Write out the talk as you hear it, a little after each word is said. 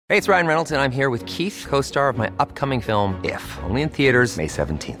Hey, it's Ryan Reynolds, and I'm here with Keith, co-star of my upcoming film, If, only in theaters May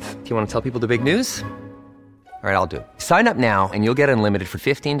 17th. Do you want to tell people the big news? All right, I'll do it. Sign up now and you'll get unlimited for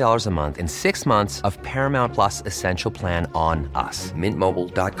 $15 a month and 6 months of Paramount Plus Essential Plan on us.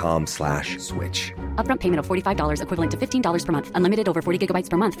 MintMobile.com/switch. Upfront payment of $45 equivalent to $15 per month. Unlimited over 40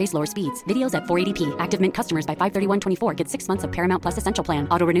 gigabytes per month. Face lower speeds. Videos at 480p. Active Mint customers by 531.24 get 6 months of Paramount Plus Essential Plan.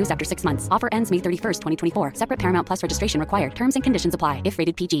 Auto renews after 6 months. Offer ends May 31st, 2024. Separate Paramount Plus registration required. Terms and conditions apply if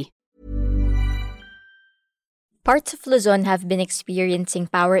rated PG. Parts of Luzon have been experiencing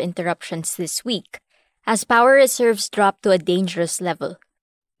power interruptions this week as power reserves drop to a dangerous level.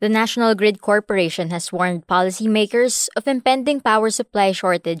 The National Grid Corporation has warned policymakers of impending power supply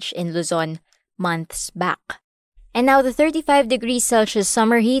shortage in Luzon months back. And now the 35 degrees Celsius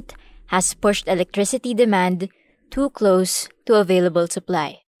summer heat has pushed electricity demand too close to available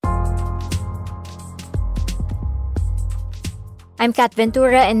supply. I'm Kat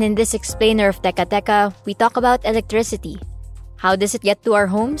Ventura, and in this explainer of Teka Teka, we talk about electricity. How does it get to our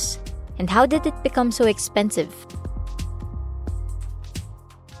homes? And how did it become so expensive?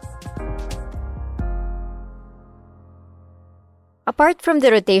 Apart from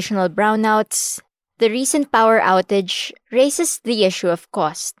the rotational brownouts, the recent power outage raises the issue of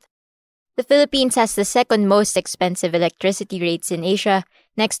cost. The Philippines has the second most expensive electricity rates in Asia,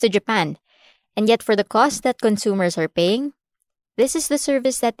 next to Japan. And yet for the cost that consumers are paying, this is the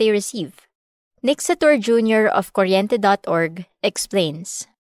service that they receive. Nick Sator Jr. of Kuryente.org explains.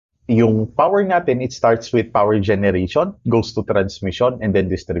 Yung power natin, it starts with power generation, goes to transmission, and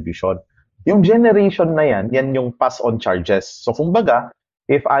then distribution. Yung generation na yan yung pass-on charges. So, kumbaga,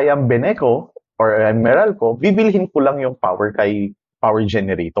 if I am Beneco or I'm Meralco, bibilhin ko lang yung power kay power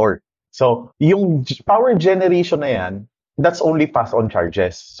generator. So, yung power generation na yan, that's only pass-on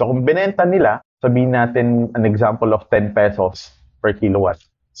charges. So, kung binenta nila, sabihin natin an example of 10 pesos per kilowatt.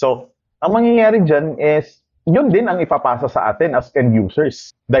 So, ang mangyayari dyan is, yun din ang ipapasa sa atin as end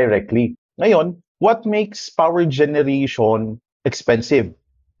users directly. Ngayon, what makes power generation expensive?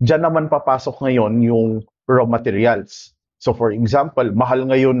 Diyan naman papasok ngayon yung raw materials. So for example, mahal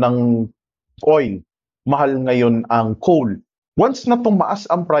ngayon ng oil, mahal ngayon ang coal. Once na tumaas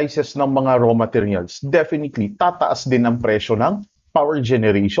ang prices ng mga raw materials, definitely tataas din ang presyo ng power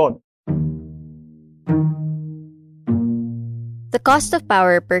generation. The cost of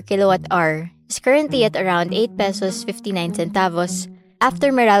power per kilowatt-hour is currently at around 8 pesos 59 centavos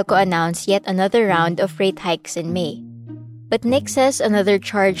after Meralco announced yet another round of rate hikes in May. But Nick says another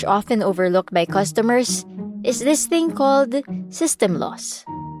charge often overlooked by customers is this thing called system loss.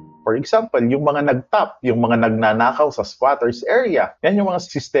 For example, yung mga nag-tap, yung mga nagnanakaw sa squatters area, yan yung mga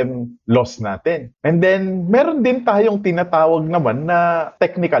system loss natin. And then, meron din tayong tinatawag naman na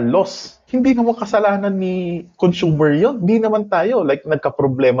technical loss. Hindi naman kasalanan ni consumer yun. Hindi naman tayo. Like,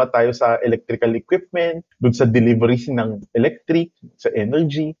 nagka-problema tayo sa electrical equipment, dun sa delivery ng electric, sa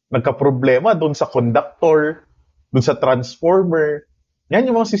energy. Nagka-problema dun sa conductor, dun sa transformer. Yan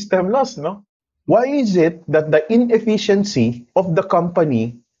yung mga system loss, no? Why is it that the inefficiency of the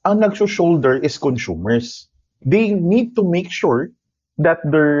company ang nagsushoulder is consumers? They need to make sure that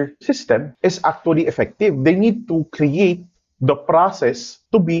their system is actually effective. They need to create the process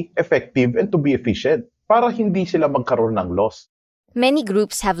to be effective and to be efficient para hindi sila magkaroon ng loss. Many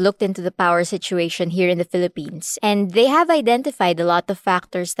groups have looked into the power situation here in the Philippines, and they have identified a lot of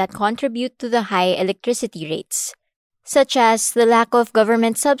factors that contribute to the high electricity rates, such as the lack of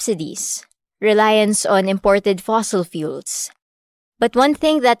government subsidies, reliance on imported fossil fuels. But one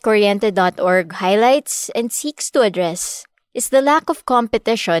thing that Kuryente.org highlights and seeks to address is the lack of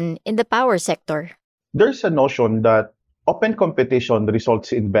competition in the power sector. There's a notion that open competition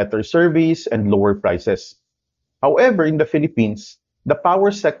results in better service and lower prices. However, in the Philippines, the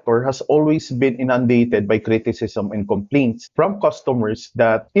power sector has always been inundated by criticism and complaints from customers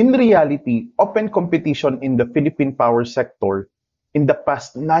that, in reality, open competition in the Philippine power sector in the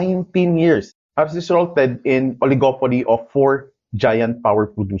past 19 years has resulted in oligopoly of 4 giant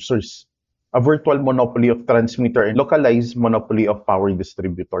power producers, a virtual monopoly of transmitter and localized monopoly of power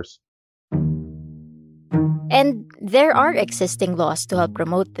distributors. And there are existing laws to help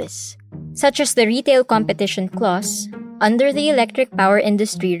promote this, such as the Retail Competition Clause under the Electric Power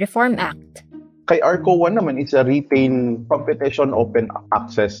Industry Reform Act. Kay ARCOA naman is a retail competition open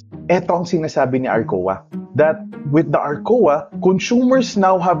access. Ito ang sinasabi ni ARCOA, that with the ARCOA, consumers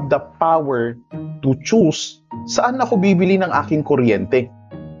now have the power to choose saan ako bibili ng aking kuryente.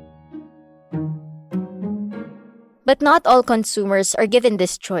 But not all consumers are given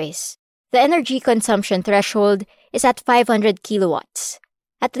this choice. The energy consumption threshold is at 500 kilowatts,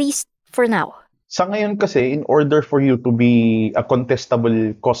 at least for now. Sa ngayon kasi, in order for you to be a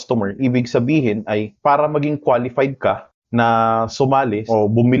contestable customer, ibig sabihin ay para maging qualified ka na sumali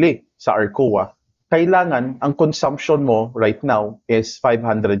o bumili sa ARCOA, kailangan ang consumption mo right now is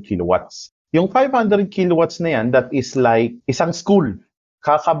 500 kilowatts. Yung 500 kilowatts na yan, that is like isang school.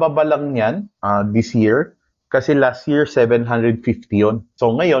 Kakababa lang yan this year kasi last year 750 yon.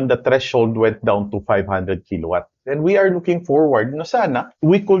 So ngayon, the threshold went down to 500 kilowatts. And we are looking forward na sana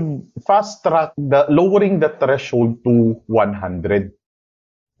we could fast track lowering the threshold to 100.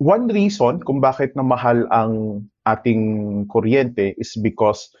 One reason kung bakit na mahal ang ating kuryente is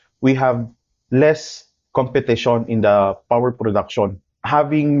because we have less competition in the power production.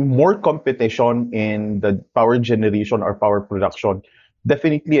 Having more competition in the power generation or power production,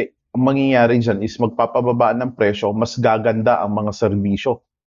 definitely ang mangyayari dyan is magpapababa ng presyo, mas gaganda ang mga serbisyo.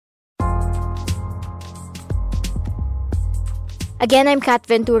 Again, I'm Kat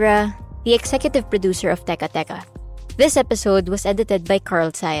Ventura, the executive producer of Teka Teka. This episode was edited by Carl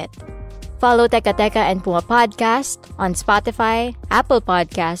Sayat. Follow Teka Teka and Puma Podcast on Spotify, Apple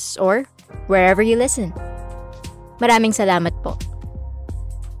Podcasts, or wherever you listen. Maraming salamat po.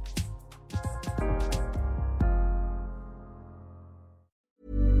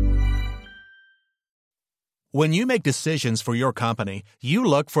 When you make decisions for your company, you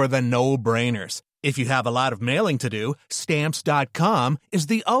look for the no-brainers. If you have a lot of mailing to do, Stamps.com is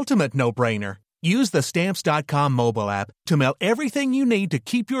the ultimate no-brainer. Use the Stamps.com mobile app to mail everything you need to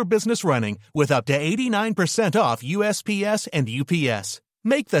keep your business running with up to 89% off USPS and UPS.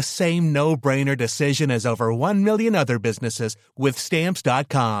 Make the same no-brainer decision as over 1 million other businesses with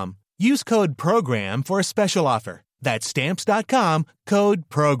Stamps.com. Use code PROGRAM for a special offer. That's Stamps.com, code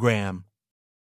PROGRAM.